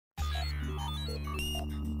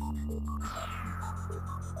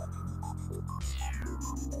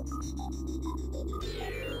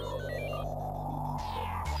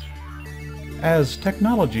As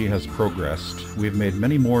technology has progressed, we've made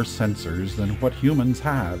many more sensors than what humans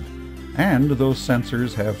have, and those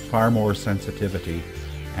sensors have far more sensitivity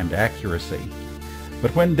and accuracy.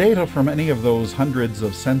 But when data from any of those hundreds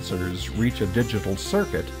of sensors reach a digital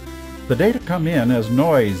circuit, the data come in as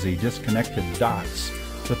noisy, disconnected dots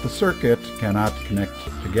that the circuit cannot connect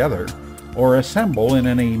together or assemble in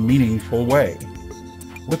any meaningful way.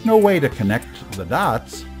 With no way to connect the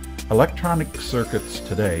dots, electronic circuits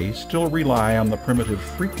today still rely on the primitive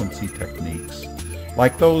frequency techniques,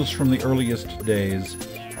 like those from the earliest days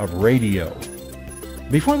of radio.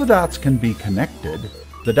 Before the dots can be connected,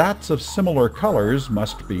 the dots of similar colors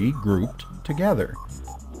must be grouped together.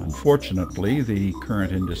 Unfortunately, the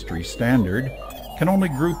current industry standard can only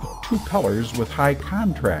group two colors with high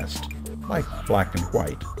contrast, like black and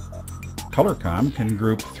white. Colorcom can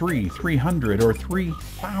group 300, or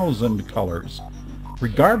 3,000 colors.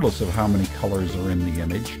 Regardless of how many colors are in the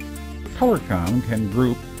image, Colorcom can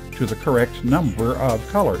group to the correct number of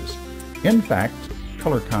colors. In fact,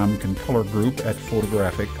 Colorcom can color group at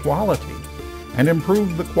photographic quality and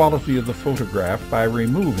improve the quality of the photograph by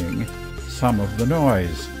removing some of the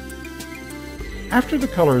noise. After the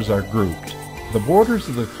colors are grouped, the borders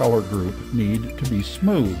of the color group need to be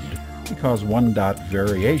smoothed because one-dot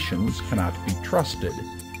variations cannot be trusted.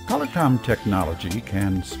 Colorcom technology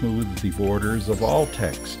can smooth the borders of all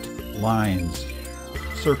text, lines,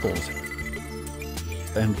 circles,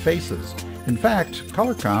 and faces. In fact,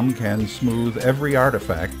 Colorcom can smooth every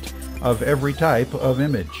artifact of every type of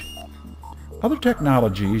image. Other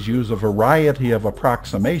technologies use a variety of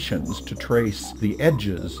approximations to trace the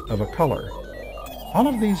edges of a color. All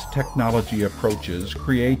of these technology approaches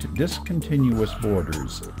create discontinuous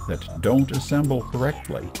borders that don't assemble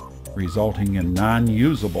correctly, resulting in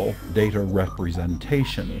non-usable data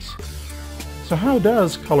representations. So how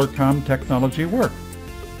does Colorcom technology work?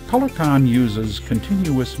 Colorcom uses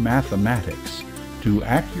continuous mathematics to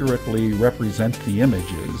accurately represent the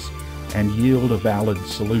images and yield a valid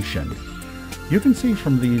solution. You can see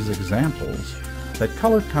from these examples that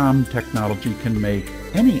Colorcom technology can make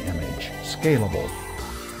any image scalable.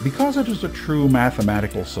 Because it is a true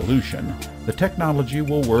mathematical solution, the technology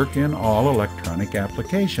will work in all electronic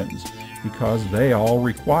applications because they all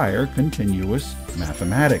require continuous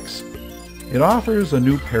mathematics. It offers a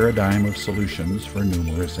new paradigm of solutions for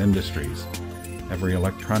numerous industries. Every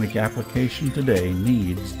electronic application today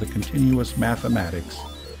needs the continuous mathematics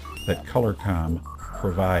that Colorcom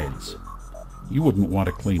provides. You wouldn't want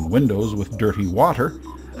to clean windows with dirty water,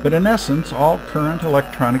 but in essence, all current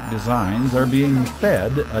electronic designs are being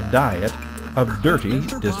fed a diet of dirty,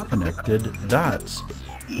 disconnected dots.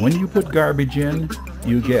 When you put garbage in,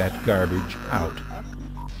 you get garbage out.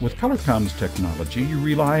 With Colorcom's technology, you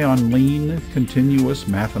rely on lean, continuous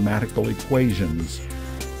mathematical equations,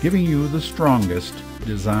 giving you the strongest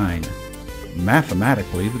design.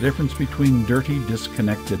 Mathematically, the difference between dirty,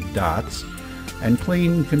 disconnected dots and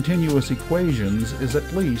clean, continuous equations is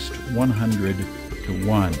at least 100 to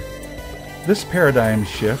 1. This paradigm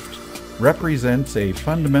shift represents a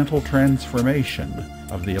fundamental transformation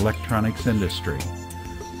of the electronics industry.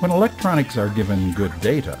 When electronics are given good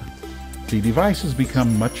data, the devices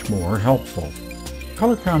become much more helpful.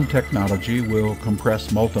 Colorcom technology will compress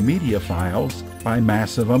multimedia files by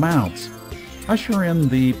massive amounts, usher in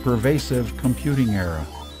the pervasive computing era,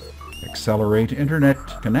 accelerate internet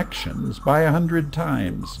connections by 100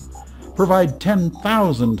 times, provide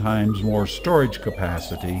 10,000 times more storage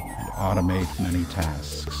capacity, and automate many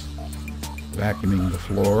tasks. Vacuuming the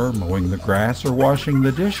floor, mowing the grass, or washing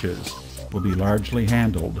the dishes will be largely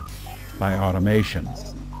handled by automation.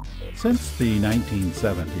 Since the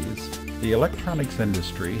 1970s, the electronics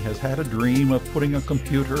industry has had a dream of putting a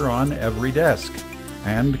computer on every desk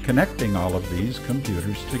and connecting all of these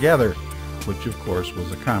computers together, which of course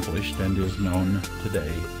was accomplished and is known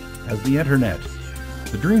today as the Internet.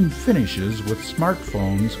 The dream finishes with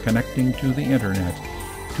smartphones connecting to the Internet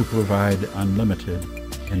to provide unlimited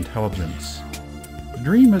intelligence. The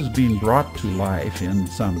dream is being brought to life in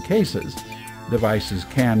some cases. Devices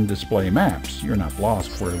can display maps, you're not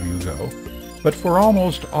lost wherever you go, but for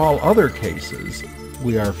almost all other cases,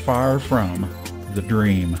 we are far from the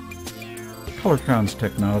dream. Colorcom's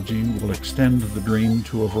technology will extend the dream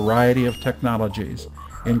to a variety of technologies,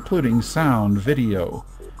 including sound, video,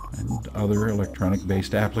 and other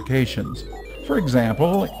electronic-based applications. For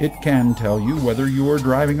example, it can tell you whether you are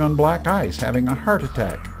driving on black ice, having a heart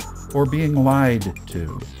attack, or being lied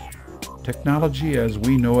to. Technology as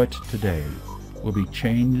we know it today will be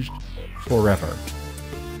changed forever.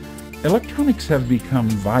 Electronics have become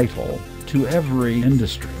vital to every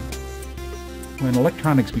industry. When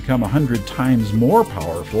electronics become 100 times more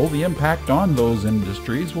powerful, the impact on those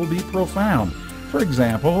industries will be profound. For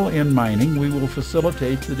example, in mining, we will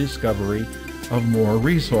facilitate the discovery of more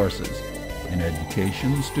resources. In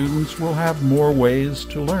education, students will have more ways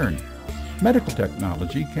to learn. Medical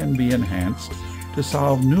technology can be enhanced to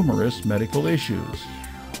solve numerous medical issues.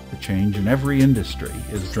 The change in every industry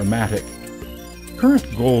is dramatic.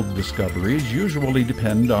 Current gold discoveries usually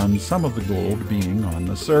depend on some of the gold being on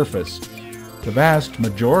the surface. The vast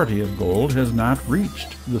majority of gold has not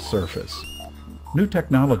reached the surface. New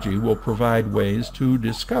technology will provide ways to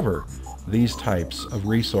discover these types of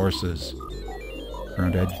resources.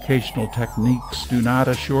 Current educational techniques do not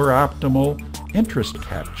assure optimal interest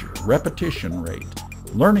capture, repetition rate,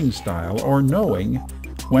 learning style, or knowing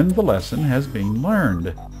when the lesson has been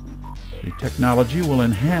learned. The technology will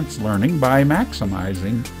enhance learning by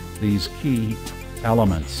maximizing these key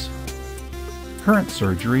elements. Current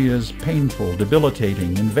surgery is painful,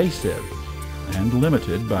 debilitating, invasive, and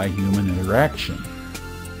limited by human interaction.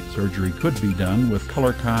 Surgery could be done with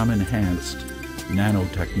Colorcom enhanced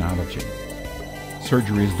nanotechnology.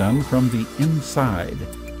 Surgery is done from the inside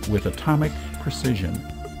with atomic precision,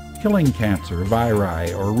 killing cancer,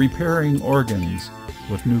 viri, or repairing organs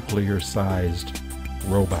with nuclear-sized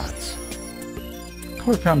robots.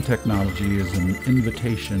 Colorcom technology is an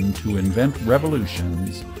invitation to invent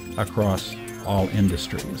revolutions across all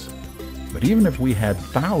industries. But even if we had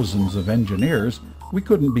thousands of engineers, we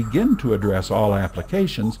couldn't begin to address all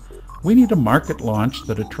applications. We need a market launch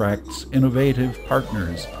that attracts innovative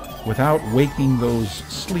partners without waking those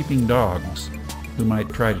sleeping dogs who might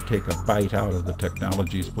try to take a bite out of the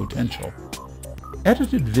technology's potential.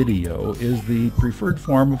 Edited video is the preferred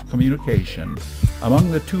form of communication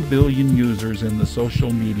among the 2 billion users in the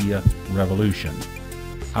social media revolution.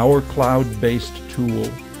 Our cloud-based tool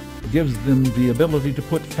gives them the ability to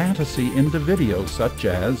put fantasy into video, such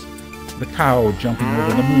as the cow jumping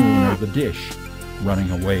over the moon or the dish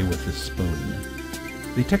running away with the spoon.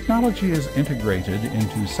 The technology is integrated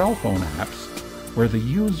into cell phone apps where the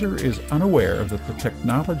user is unaware that the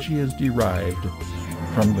technology is derived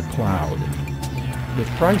from the cloud. With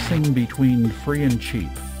pricing between free and cheap,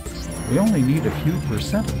 we only need a few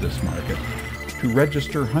percent of this market to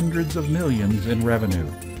register hundreds of millions in revenue.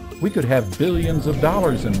 We could have billions of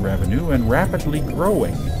dollars in revenue and rapidly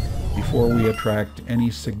growing before we attract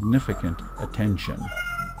any significant attention.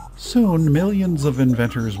 Soon, millions of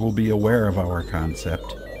inventors will be aware of our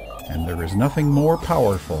concept, and there is nothing more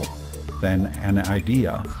powerful than an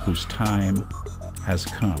idea whose time has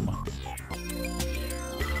come.